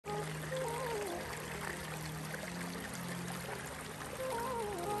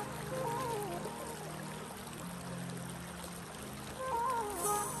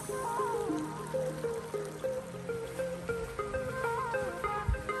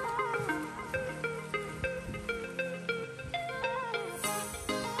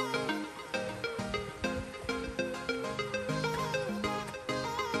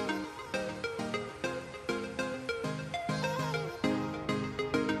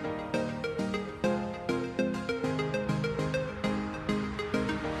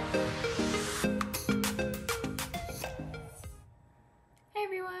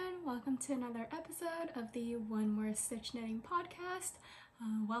to another episode of the One More Stitch Knitting podcast.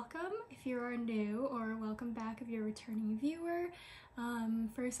 Welcome if you are new, or welcome back if you're a returning viewer.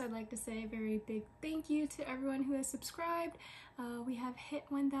 First, I'd like to say a very big thank you to everyone who has subscribed. We have hit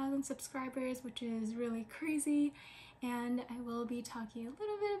 1,000 subscribers, which is really crazy, and I will be talking a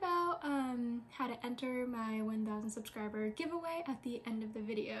little bit about how to enter my 1,000 subscriber giveaway at the end of the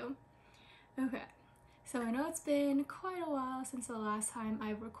video. Okay. So I know it's been quite a while since the last time I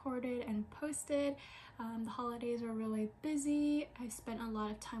recorded and posted. The holidays were really busy. I spent a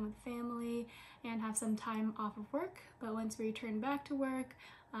lot of time with family and have some time off of work, but once we returned back to work,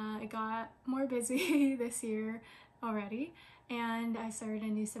 it got more busy this year already, and I started a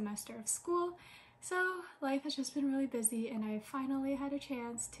new semester of school. So life has just been really busy, and I finally had a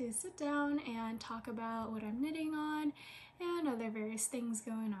chance to sit down and talk about what I'm knitting on and other various things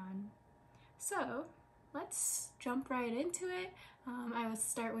going on. So let's jump right into it. I will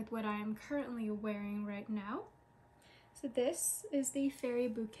start with what I am currently wearing right now. So this is the Fairy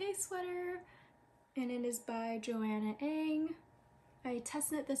Bouquet sweater, and it is by Joanna. I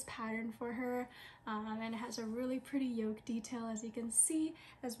test knit this pattern for her, and it has a really pretty yoke detail, as you can see,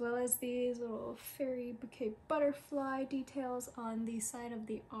 as well as these little fairy bouquet butterfly details on the side of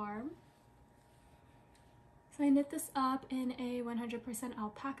the arm. So I knit this up in a 100%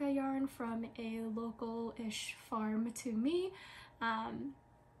 alpaca yarn from a local-ish farm to me, and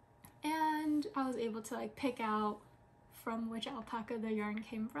I was able to pick out from which alpaca the yarn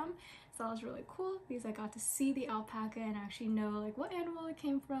came from. So that was really cool because I got to see the alpaca and actually know what animal it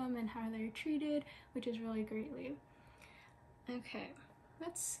came from and how they're treated, which is really greatly. Okay,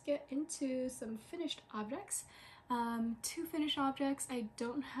 let's get into some finished objects. Two finished objects I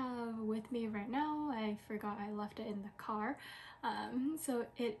don't have with me right now. I forgot I left it in the car. So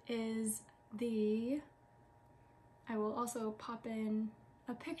it is I will also pop in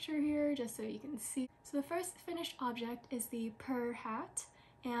a picture here just so you can see. So the first finished object is the Pirr hat,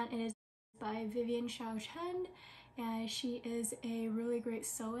 and it is by Vivian, Shao, Chen, and she is a really great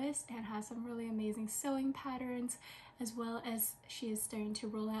sewist and has some really amazing sewing patterns, as well as she is starting to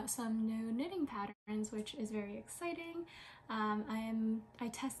roll out some new knitting patterns, which is very exciting. I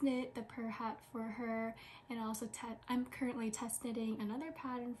test knit the Pirr hat for her, and also I'm currently test knitting another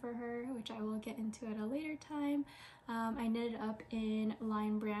pattern for her, which I will get into at a later time. I knitted up in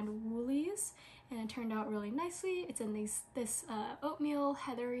Line brand woolies, and it turned out really nicely. It's in this oatmeal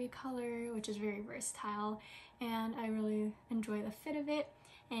heathery color, which is very versatile, and I really enjoy the fit of it.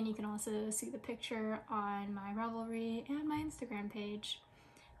 And you can also see the picture on my Ravelry and my Instagram page.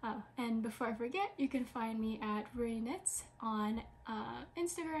 Oh, and before I forget, you can find me at Rui Knits on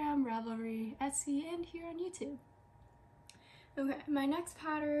Instagram, Ravelry, Etsy, and here on YouTube. Okay, my next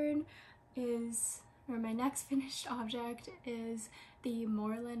pattern my next finished object is the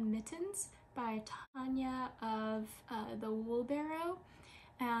Moorland Mittens by Tania of the Wool Barrow.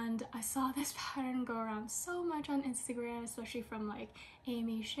 And I saw this pattern go around so much on Instagram, especially from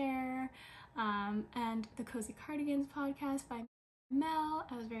Aimee, Sher, and the Cozy Cardigans podcast by Mel.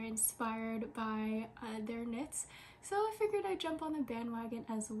 I was very inspired by their knits, so I figured I'd jump on the bandwagon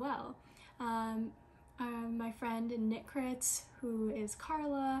as well. My friend Knit Crits, who is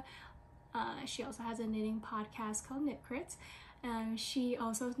Carla, she also has a knitting podcast called Knit Crits. She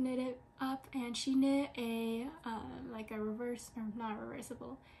also knit it up, and she knit a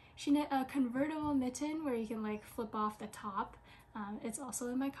she knit a convertible mitten where you can flip off the top. It's also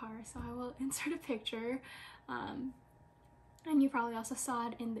in my car, so I will insert a picture. And you probably also saw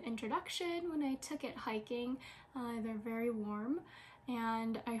it in the introduction when I took it hiking. They're very warm,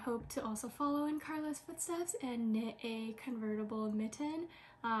 and I hope to also follow in Carla's footsteps and knit a convertible mitten.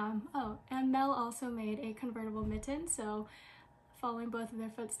 Oh, and Mel also made a convertible mitten, so following both of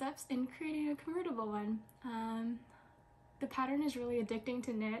their footsteps in creating a convertible one. The pattern is really addicting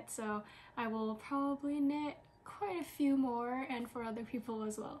to knit, so I will probably knit quite a few more, and for other people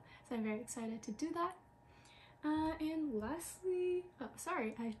as well. So I'm very excited to do that. And lastly,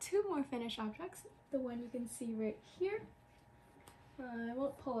 I have two more finished objects. The one you can see right here. I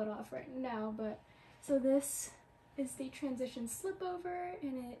won't pull it off right now, but so this is the Transition Slipover,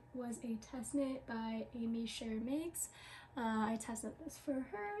 and it was a test knit by Aimee Sher Makes. I test knit this for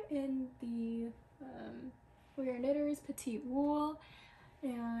her in the We Are Knitters Petite wool,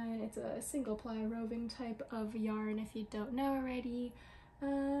 and it's a single ply roving type of yarn if you don't know already.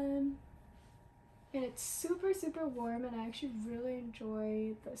 And it's super warm, and I actually really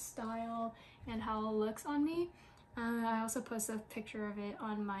enjoy the style and how it looks on me. I also posted a picture of it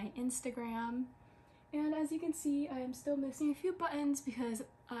on my Instagram. And as you can see, I am still missing a few buttons because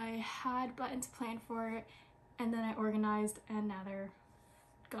I had buttons planned for it, and then I organized, and now they're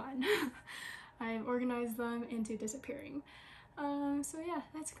gone. I've organized them into disappearing. So yeah,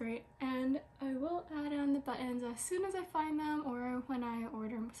 that's great. And I will add on the buttons as soon as I find them or when I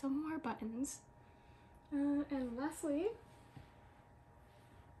order some more buttons. And lastly,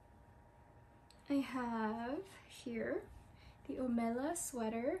 I have here the Omela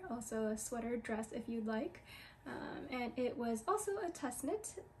sweater, also a sweater dress if you'd like. And it was also a test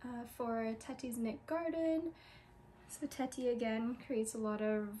knit for Teti's Knit Garden. So Teti again creates a lot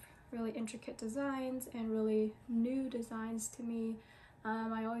of really intricate designs and really new designs to me.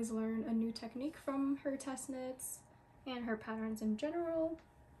 I always learn a new technique from her test knits and her patterns in general.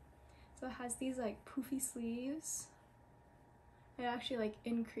 So it has these like poofy sleeves. It actually like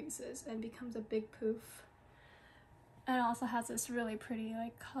increases and becomes a big poof. And it also has this really pretty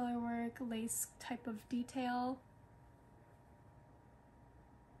like color work, lace type of detail.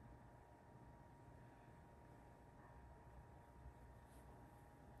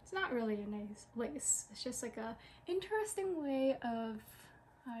 It's not really a nice lace, it's just like a interesting way of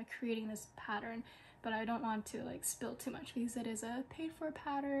creating this pattern, but I don't want to like spill too much because it is a paid for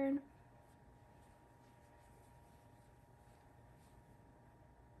pattern.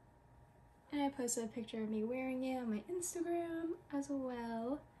 And I posted a picture of me wearing it on my Instagram as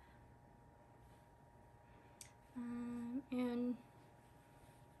well. And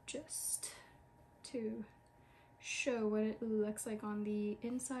just to show what it looks like on the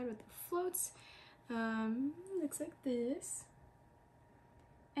inside with the floats, looks like this.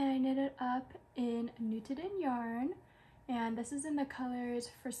 And I knit it up in Nutiden yarn, and this is in the colors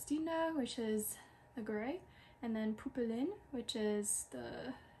Fustinna, which is the gray, and then Puppelin, which is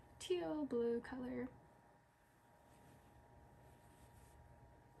the teal blue color.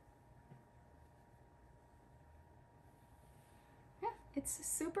 Yeah, it's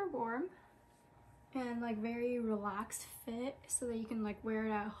super warm and like very relaxed fit, so that you can like wear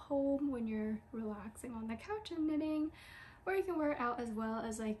it at home when you're relaxing on the couch and knitting, or you can wear it out as well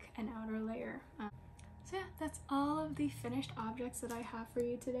as like an outer layer. So yeah, that's all of the finished objects that I have for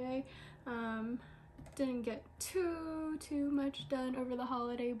you today. Didn't get too much done over the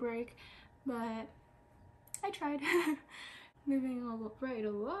holiday break, but I tried. Moving right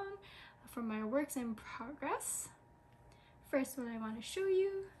along for my works in progress. First one I want to show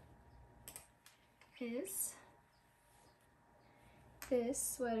you is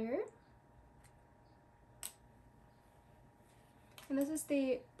this sweater. And this is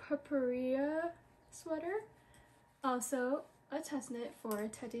the Pirr sweater, also a test knit for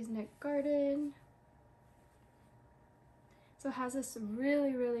Teti's Knit Garden. So it has this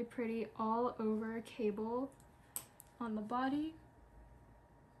really pretty all over cable on the body.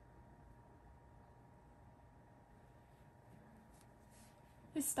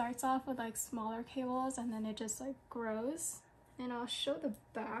 It starts off with like smaller cables and then it just like grows. And I'll show the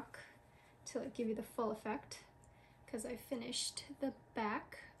back to like give you the full effect, because I finished the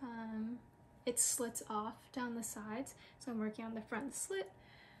back. It slits off down the sides, so I'm working on the front slit.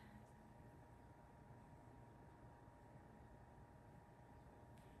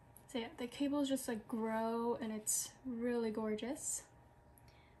 So yeah, the cables just like grow and it's really gorgeous.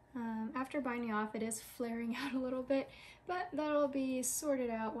 After binding off, it is flaring out a little bit, but that'll be sorted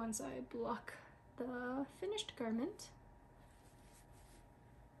out once I block the finished garment.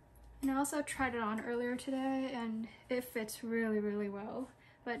 And I also tried it on earlier today and it fits really well,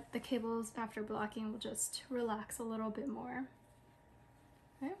 but the cables after blocking will just relax a little bit more.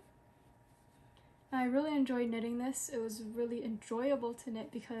 Okay. I really enjoyed knitting this. It was really enjoyable to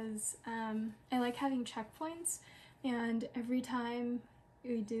knit because I like having checkpoints, and every time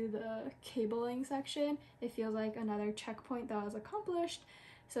we do the cabling section, it feels like another checkpoint that was accomplished,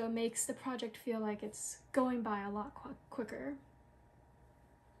 so it makes the project feel like it's going by a lot quicker.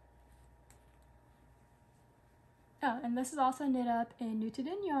 Oh, and this is also knit up in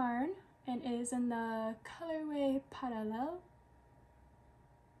Nutiden yarn and is in the colorway Parallel.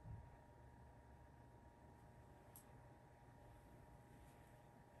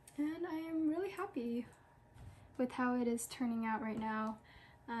 And I am really happy with how it is turning out right now.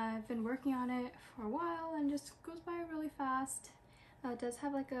 I've been working on it for a while and just goes by really fast. It does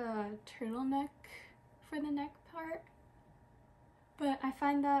have like a turtleneck for the neck part, but I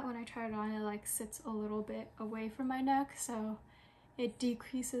find that when I try it on, it like sits a little bit away from my neck, so it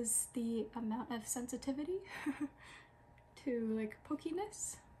decreases the amount of sensitivity to like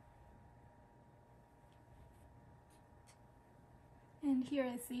pokiness. And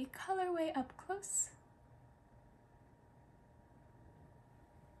here is the colorway up close.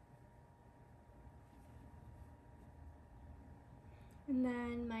 And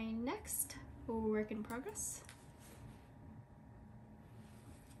then my next work in progress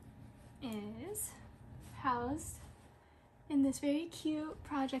is housed in this very cute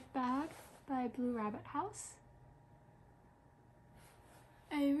project bag by Blue Rabbit House.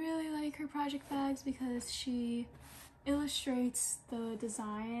 I really like her project bags because she illustrates the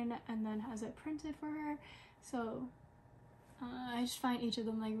design and then has it printed for her. So I just find each of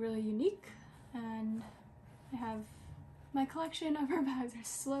them like really unique, and I have my collection of her bags are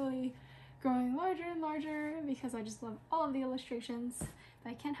slowly growing larger and larger because I just love all of the illustrations,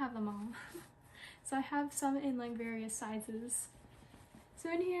 but I can't have them all. So I have some in like various sizes.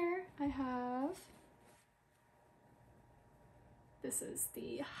 So in here I have, this is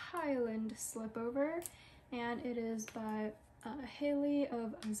the Highland Slipover, and it is by Haley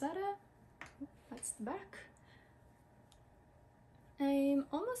of Azetta. That's the back. I'm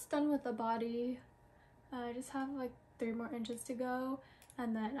almost done with the body. I just have like 3 more inches to go,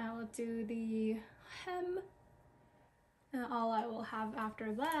 and then I will do the hem. And all I will have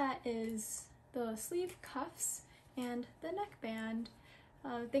after that is the sleeve cuffs and the neckband.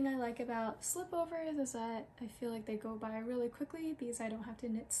 The thing I like about slipovers is that I feel like they go by really quickly because I don't have to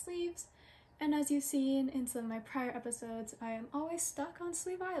knit sleeves. And as you've seen in some of my prior episodes, I am always stuck on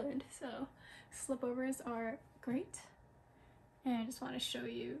Sleeve Island, so slipovers are great. And I just want to show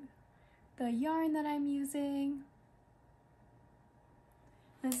you the yarn that I'm using.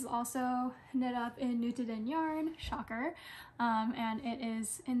 This is also knit up in Nutiden yarn, shocker, and it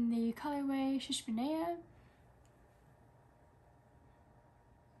is in the colorway Körsbeneja.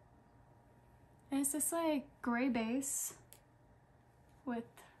 And it's this like gray base with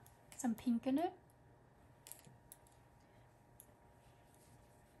some pink in it.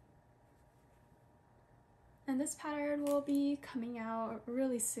 And this pattern will be coming out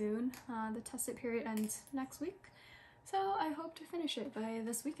really soon. The tested period ends next week, so I hope to finish it by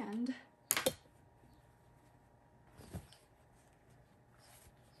this weekend.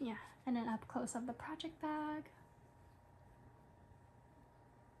 Yeah, and an up close of the project bag.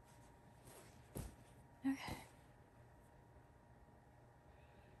 Okay.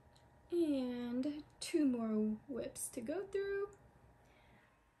 And 2 more whips to go through.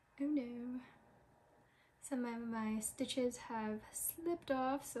 Oh no. Some of my stitches have slipped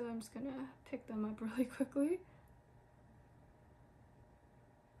off, so I'm just gonna pick them up really quickly.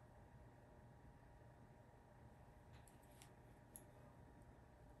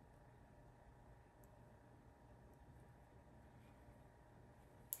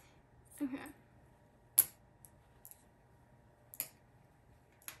 Okay.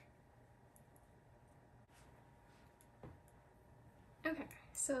 Okay,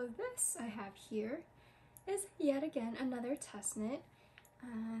 so this I have here is yet again another test knit.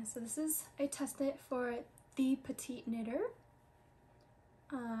 So this is a test knit for the Petite knitter.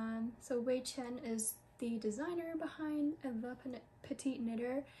 So Chen is the designer behind the Petite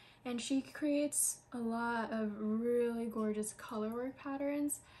knitter, and she creates a lot of really gorgeous colorwork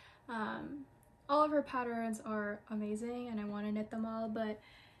patterns. All of her patterns are amazing and I want to knit them all, but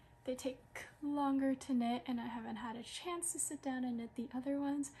they take longer to knit and I haven't had a chance to sit down and knit the other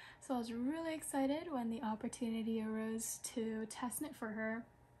ones. So I was really excited when the opportunity arose to test knit for her.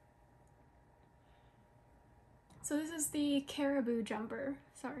 So this is the caribou jumper.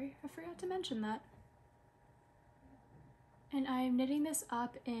 Sorry, I forgot to mention that. And I'm knitting this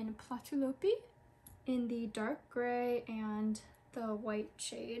up in Platulopi in the dark gray and the white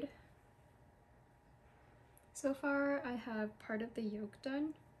shade. So far I have part of the yoke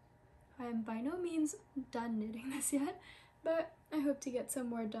done. I am by no means done knitting this yet, but I hope to get some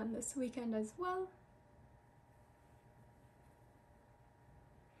more done this weekend as well.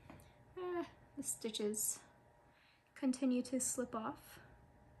 The stitches continue to slip off.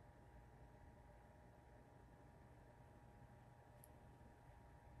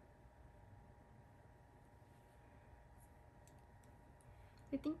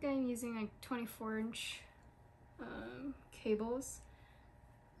 I think I'm using like 24-inch cables,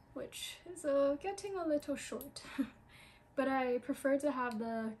 which is getting a little short. But I prefer to have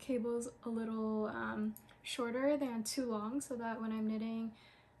the cables a little shorter than too long, so that when I'm knitting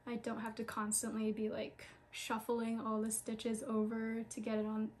I don't have to constantly be like shuffling all the stitches over to get it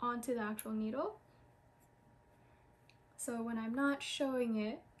onto the actual needle. So when I'm not showing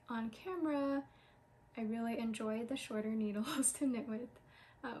it on camera, I really enjoy the shorter needles to knit with.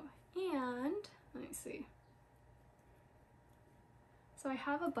 Oh, and let me see. So I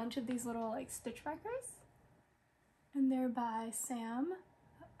have a bunch of these little like stitch markers, and they're by Sam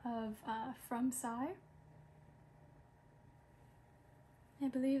of From Sai. I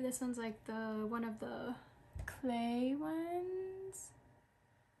believe this one's like one of the clay ones.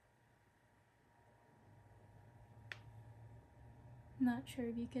 I'm not sure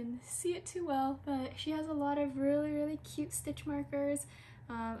if you can see it too well, but she has a lot of really cute stitch markers.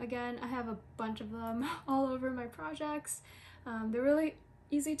 Again, I have a bunch of them all over my projects. They're really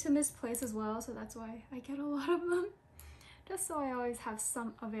easy to misplace as well, so that's why I get a lot of them, just so I always have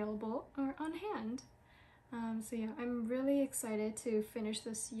some available or on hand. So yeah, I'm really excited to finish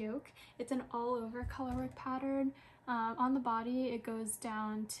this yoke. It's an all over colorwork pattern. On the body, it goes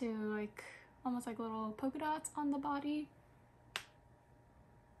down to like almost like little polka dots on the body.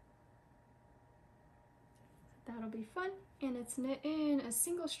 That'll be fun, and it's knit in a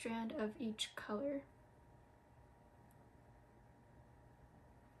single strand of each color.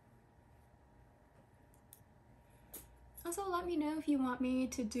 Also, let me know if you want me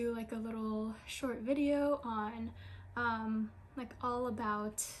to do like a little short video on like all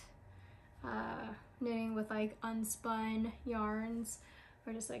about knitting with like unspun yarns,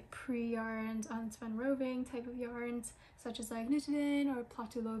 or just like pre-yarns, unspun roving type of yarns, such as like Nutiden or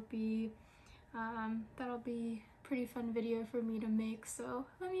Platulopi. That'll be a pretty fun video for me to make, so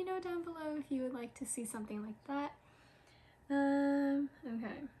let me know down below if you would like to see something like that.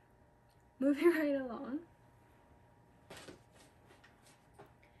 Okay, moving right along.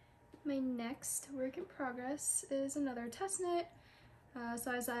 My next work in progress is another test knit.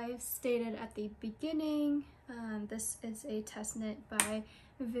 So as I stated at the beginning, this is a test knit by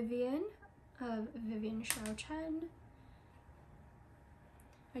Vivian of Vivian Shao Chen.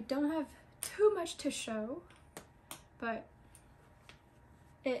 I don't have too much to show, but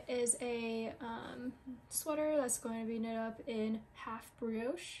it is a sweater that's going to be knit up in half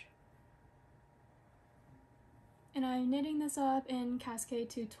brioche. And I'm knitting this up in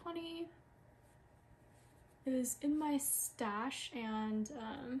Cascade 220. It was in my stash, and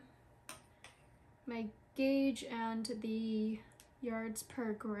my gauge and the yards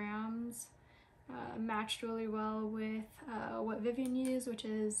per grams matched really well with what Vivian used, which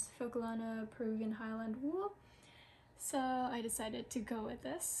is Focalana Peruvian Highland wool. So I decided to go with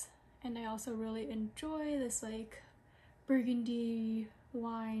this, and I also really enjoy this like burgundy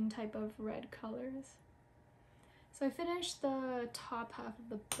wine type of red colors. So I finished the top half of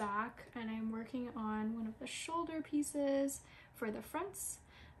the back, and I'm working on one of the shoulder pieces for the fronts.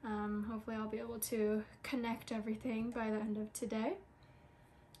 Hopefully I'll be able to connect everything by the end of today.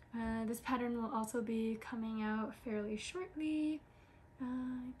 This pattern will also be coming out fairly shortly,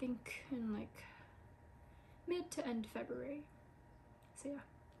 I think in like mid to end February. So yeah,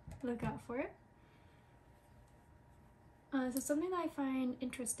 look out for it. So something that I find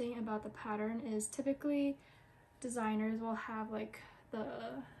interesting about the pattern is typically designers will have like the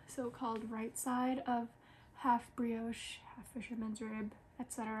so-called right side of half brioche, half fisherman's rib,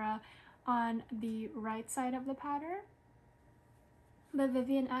 etc. on the right side of the pattern, but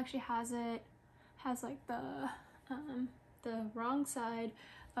Vivian actually has like the wrong side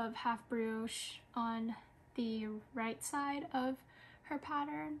of half brioche on the right side of her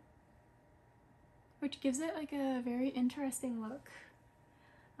pattern, which gives it like a very interesting look.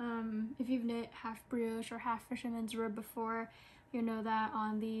 If you've knit half brioche or half fisherman's rib before, you know that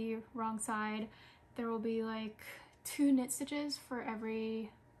on the wrong side there will be like 2 knit stitches for every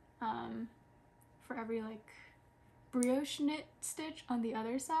like brioche knit stitch on the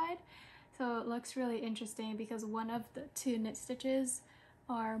other side. So it looks really interesting because one of the 2 knit stitches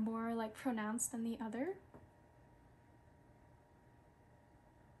are more like pronounced than the other.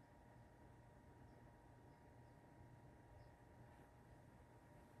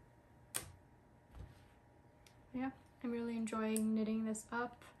 Yeah, I'm really enjoying knitting this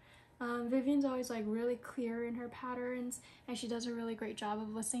up. Vivian's always like really clear in her patterns, and she does a really great job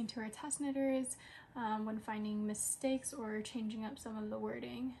of listening to her test knitters when finding mistakes or changing up some of the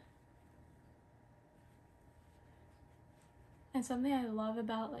wording. And something I love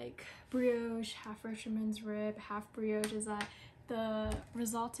about like brioche, half fisherman's rib, half brioche is that the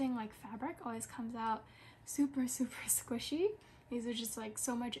resulting like fabric always comes out super squishy. These are just like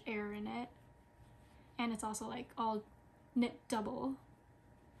so much air in it. And it's also like all knit double.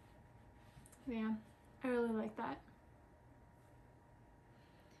 Yeah, I really like that.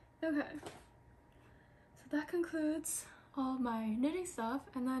 Okay, so that concludes all of my knitting stuff,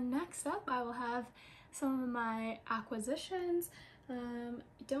 and then next up I will have some of my acquisitions. I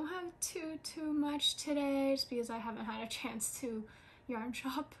don't have too much today just because I haven't had a chance to yarn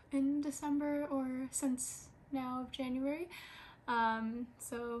shop in December or since now of January.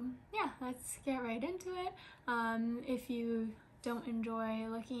 So yeah, let's get right into it. If you don't enjoy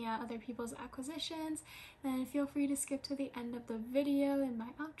looking at other people's acquisitions, then feel free to skip to the end of the video in my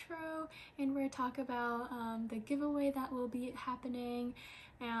outro, and we're talk about the giveaway that will be happening.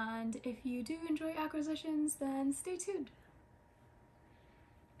 And if you do enjoy acquisitions, then stay tuned.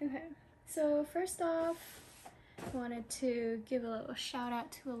 Okay, so first off, I wanted to give a little shout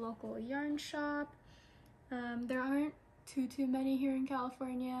out to a local yarn shop. There aren't too many here in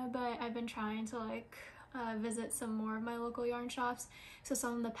California, but I've been trying to like visit some more of my local yarn shops. So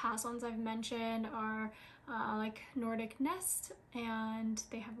some of the past ones I've mentioned are like Nordic Nest, and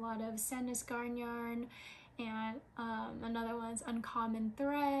they have a lot of Sandnes Garn yarn, and another one's Uncommon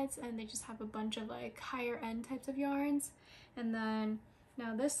Threads, and they just have a bunch of like higher end types of yarns. And then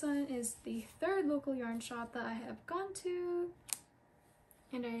now this one is the third local yarn shop that I have gone to,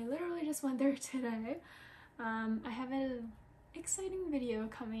 and I literally just went there today. I have an exciting video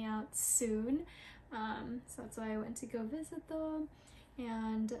coming out soon, so that's why I went to go visit them.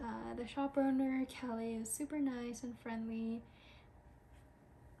 And the shop owner, Kelly, is super nice and friendly.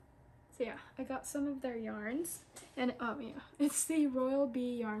 So yeah, I got some of their yarns, and it's the Royal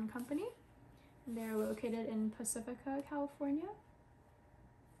Bee Yarn Company. They're located in Pacifica, California.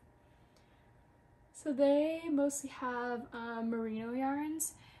 So they mostly have merino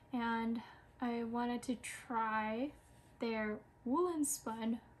yarns, and I wanted to try their woolen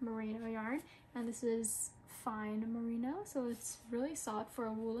spun merino yarn, and this is fine merino, so it's really soft for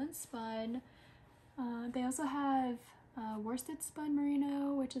a woolen spun. They also have worsted spun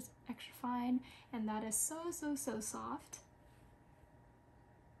merino, which is extra fine, and that is so soft.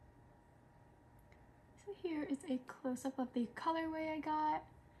 So here is a close-up of the colorway I got,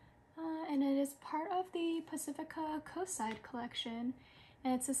 and it is part of the Pacifica Coastside collection,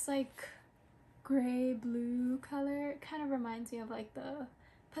 and it's this like gray blue color. It kind of reminds me of like the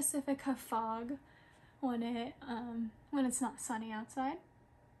Pacifica fog when it's not sunny outside.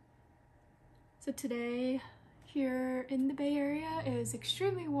 So today here in the Bay Area is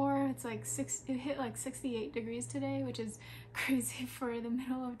extremely warm. It's like it hit like 68 degrees today, which is crazy for the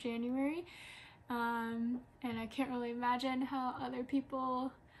middle of January. And I can't really imagine how other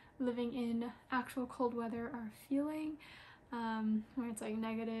people living in actual cold weather are feeling, where it's like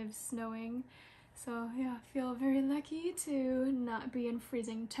negative, snowing. So yeah, I feel very lucky to not be in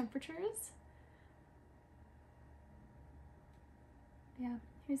freezing temperatures. Yeah,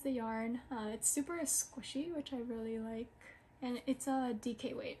 here's the yarn. It's super squishy, which I really like, and it's a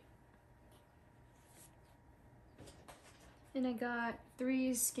DK weight. And I got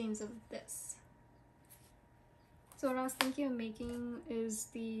 3 skeins of this. So what I was thinking of making is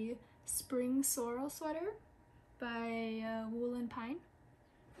the Spring Sorrel Sweater by Woolen Pine.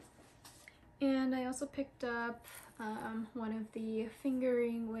 And I also picked up one of the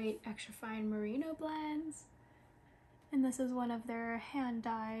fingering weight extra fine merino blends. And this is one of their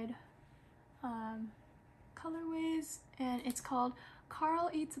hand-dyed colorways, and it's called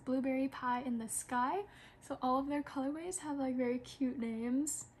Carl Eats Blueberry Pie in the Sky. So all of their colorways have like very cute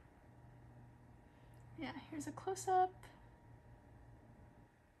names. Yeah, here's a close-up.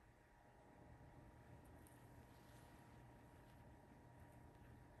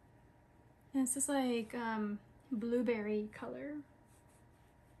 And it's just like blueberry color.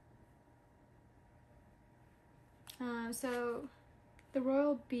 So the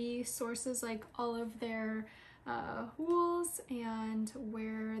Royal Bee sources like all of their wools and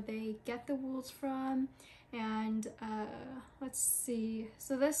where they get the wools from. And let's see,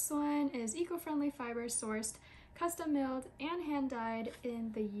 so this one is eco-friendly fiber sourced, custom milled and hand dyed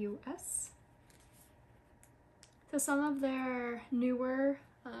in the US. So some of their newer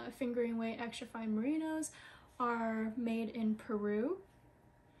fingering weight extra fine merinos are made in Peru,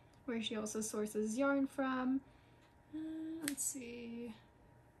 where she also sources yarn from. Let's see.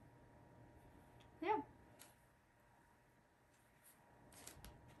 Yeah.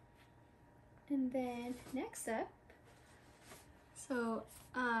 And then next up, so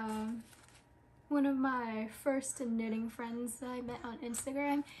one of my first knitting friends that I met on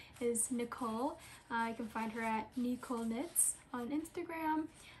Instagram is Nicole. You can find her at Nicole Knits on Instagram.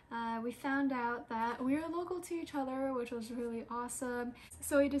 We found out that we are local to each other, which was really awesome.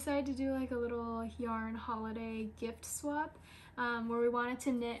 So we decided to do like a little yarn holiday gift swap, where we wanted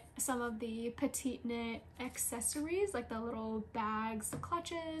to knit some of the Petite knit accessories, like the little bags, the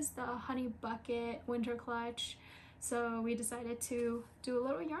clutches, the honey bucket, winter clutch. So we decided to do a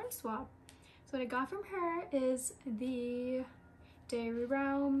little yarn swap. So what I got from her is the Dairy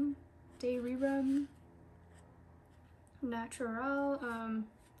Rum Natural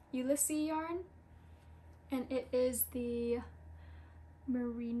Ulysses yarn, and it is the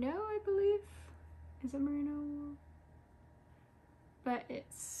merino, I believe. Is it merino wool? But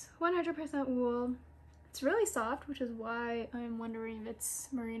it's 100% wool. It's really soft, which is why I'm wondering if it's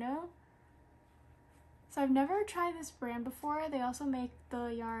merino. So I've never tried this brand before. They also make the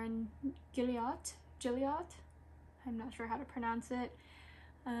yarn Gilliot. I'm not sure how to pronounce it.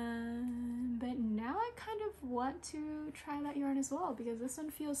 But now I kind of want to try that yarn as well because this one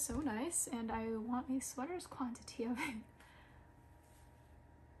feels so nice and I want a sweater's quantity of it.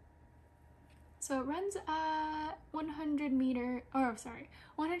 So it runs at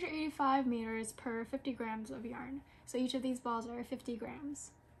 185 meters per 50 grams of yarn. So each of these balls are 50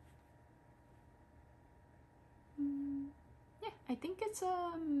 grams. Yeah, I think it's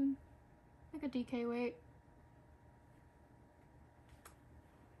like a DK weight.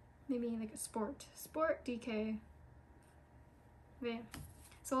 Maybe like a sport DK. Yeah.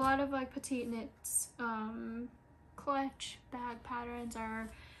 So a lot of like Petite knits clutch bag patterns are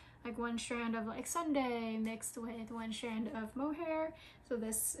like one strand of like Sunday mixed with one strand of mohair. So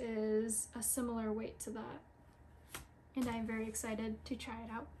this is a similar weight to that. And I'm very excited to try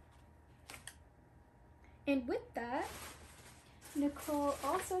it out. And with that, Nicole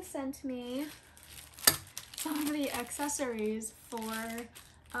also sent me some of the accessories for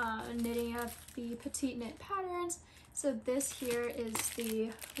knitting up the Petite knit patterns. So this here is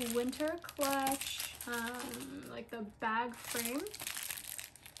the winter clutch, like the bag frame.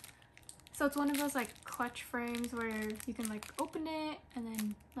 So it's one of those like clutch frames where you can like open it and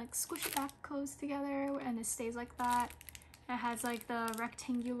then like squish it back close together and it stays like that. It has like the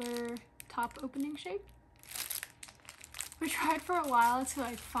rectangular top opening shape. We tried for a while to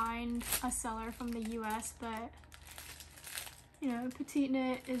like find a seller from the US, but you know, Petite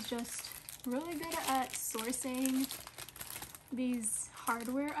knit is just really good at sourcing these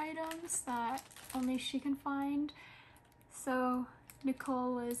hardware items that only she can find. So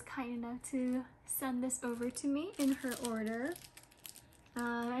Nicole was kind enough to send this over to me in her order.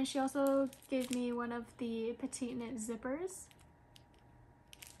 And she also gave me one of the Petite knit zippers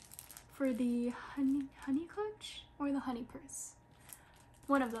for the honey clutch or the honey purse.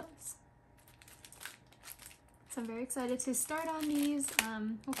 One of those. So I'm very excited to start on these.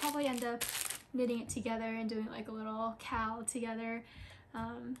 We'll probably end up knitting it together and doing like a little cowl together.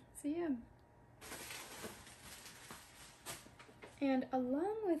 So yeah. And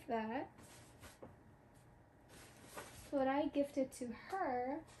along with that, what I gifted to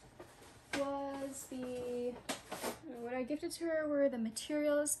her was were the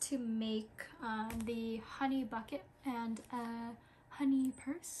materials to make the honey bucket and a honey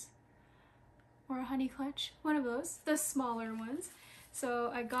purse or a honey clutch, one of those, the smaller ones.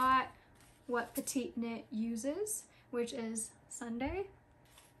 So I got what Petite knit uses, which is Sunday.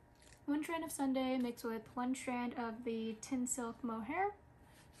 One strand of Sunday mixed with one strand of the tin silk mohair,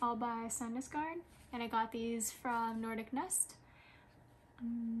 all by Sandnes Garn, and I got these from Nordic Nest.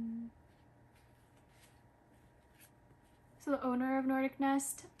 So the owner of Nordic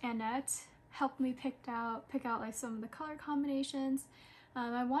Nest, Annette, helped me pick out like some of the color combinations.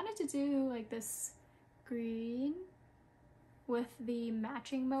 I wanted to do like this green with the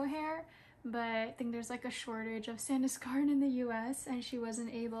matching mohair, but I think there's like a shortage of Sandnes Garn in the US and she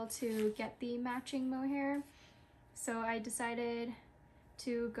wasn't able to get the matching mohair. So I decided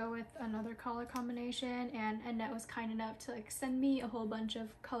to go with another color combination, and Annette was kind enough to like send me a whole bunch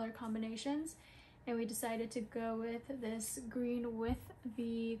of color combinations, and we decided to go with this green with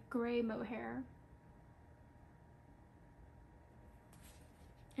the gray mohair.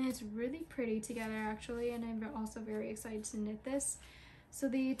 And it's really pretty together actually, and I'm also very excited to knit this. So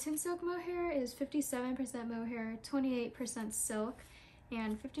the tin silk mohair is 57% mohair, 28% silk,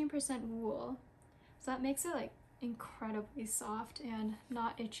 and 15% wool. So that makes it like incredibly soft and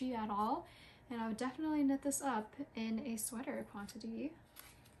not itchy at all. And I would definitely knit this up in a sweater quantity.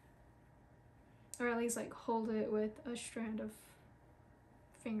 Or at least like hold it with a strand of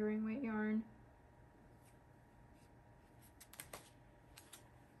fingering weight yarn.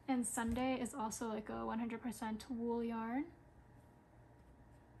 And Sunday is also like a 100% wool yarn.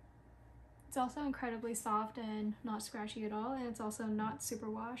 It's also incredibly soft and not scratchy at all, and it's also not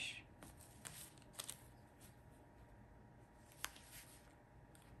superwash.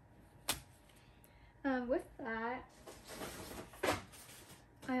 With that,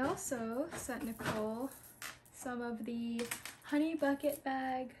 I also sent Nicole some of the honey bucket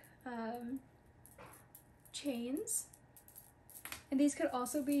bag chains. And these could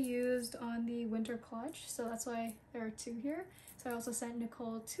also be used on the winter clutch, so that's why there are two here. So I also sent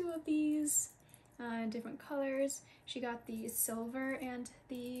Nicole two of these in different colors. She got the silver and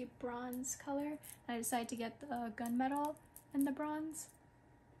the bronze color. I decided to get the gunmetal and the bronze.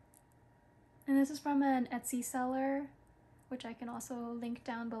 And this is from an Etsy seller, which I can also link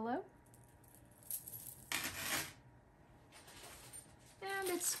down below. And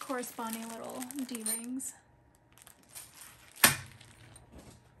its corresponding little D-rings.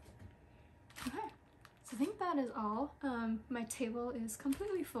 Okay, so I think that that is all. My table is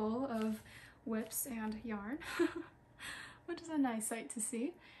completely full of whips and yarn, which is a nice sight to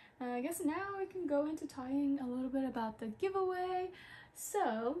see. I guess now we can go into talking a little bit about the giveaway.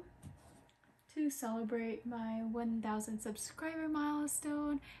 So, to celebrate my 1,000 subscriber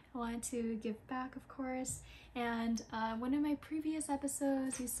milestone, I wanted to give back, of course. And one of my previous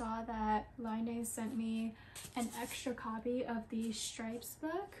episodes, you saw that Laine sent me an extra copy of the Stripes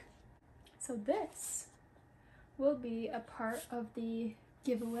book. So this will be a part of the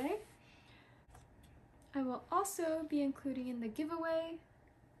giveaway. I will also be including in the giveaway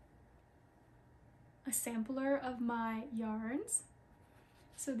a sampler of my yarns.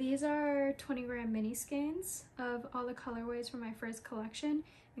 So these are 20-gram mini skeins of all the colorways from my first collection,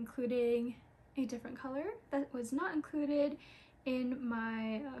 including a different color that was not included in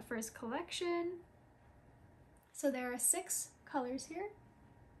my first collection. So there are 6 colors here.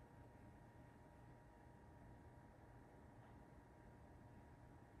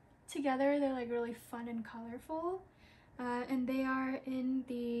 Together they're like really fun and colorful, and they are in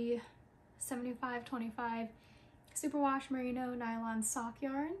the 75-25 superwash merino nylon sock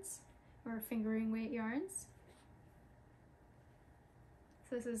yarns, or fingering weight yarns.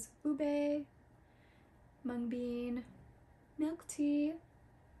 So this is ube, mung bean, milk tea,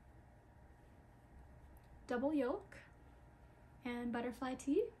 double yolk, and butterfly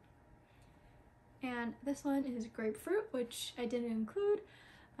tea. And this one is grapefruit, which I didn't include,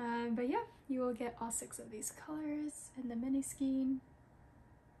 but yeah, you will get all 6 of these colors in the mini skein.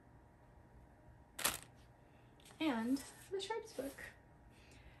 And the Stripes book.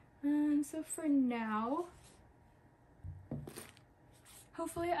 So for now,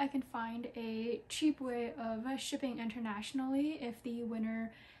 hopefully I can find a cheap way of shipping internationally if the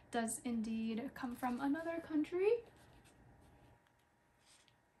winner does indeed come from another country.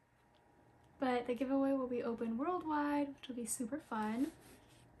 But the giveaway will be open worldwide, which will be super fun.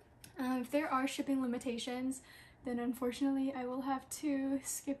 If there are shipping limitations, then unfortunately I will have to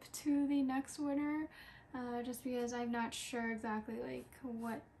skip to the next winner. Just because I'm not sure exactly like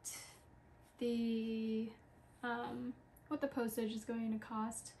what the postage is going to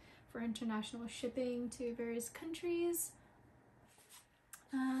cost for international shipping to various countries.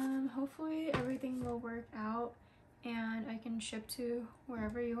 Hopefully everything will work out and I can ship to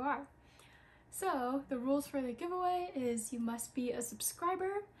wherever you are. So the rules for the giveaway is you must be a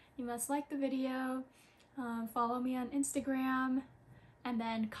subscriber, you must like the video, follow me on Instagram, and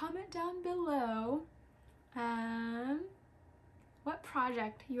then comment down below what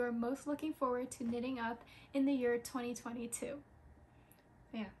project you are most looking forward to knitting up in the year 2022.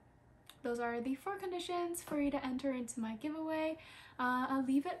 Yeah, those are the 4 conditions for you to enter into my giveaway. I'll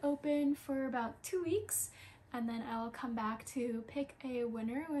leave it open for about 2 weeks, and then I'll come back to pick a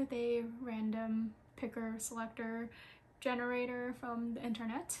winner with a random picker selector generator from the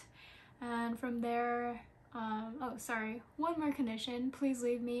internet. And from there, oh sorry, one more condition, please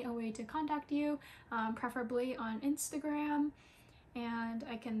leave me a way to contact you, preferably on Instagram, and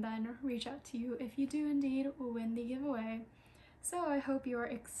I can then reach out to you if you do indeed win the giveaway. So I hope you are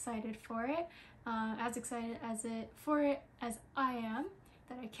excited for it, as excited for it as I am,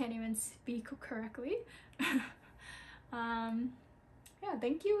 that I can't even speak correctly. Yeah,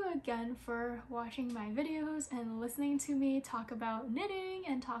 thank you again for watching my videos and listening to me talk about knitting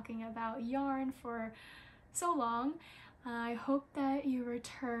and talking about yarn for so long. I hope that you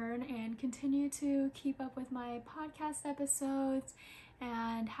return and continue to keep up with my podcast episodes,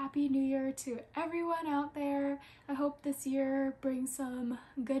 and Happy New Year to everyone out there. I hope this year brings some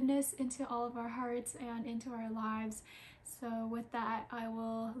goodness into all of our hearts and into our lives. So with that, I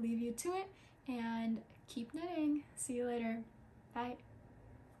will leave you to it and keep knitting. See you later. Bye.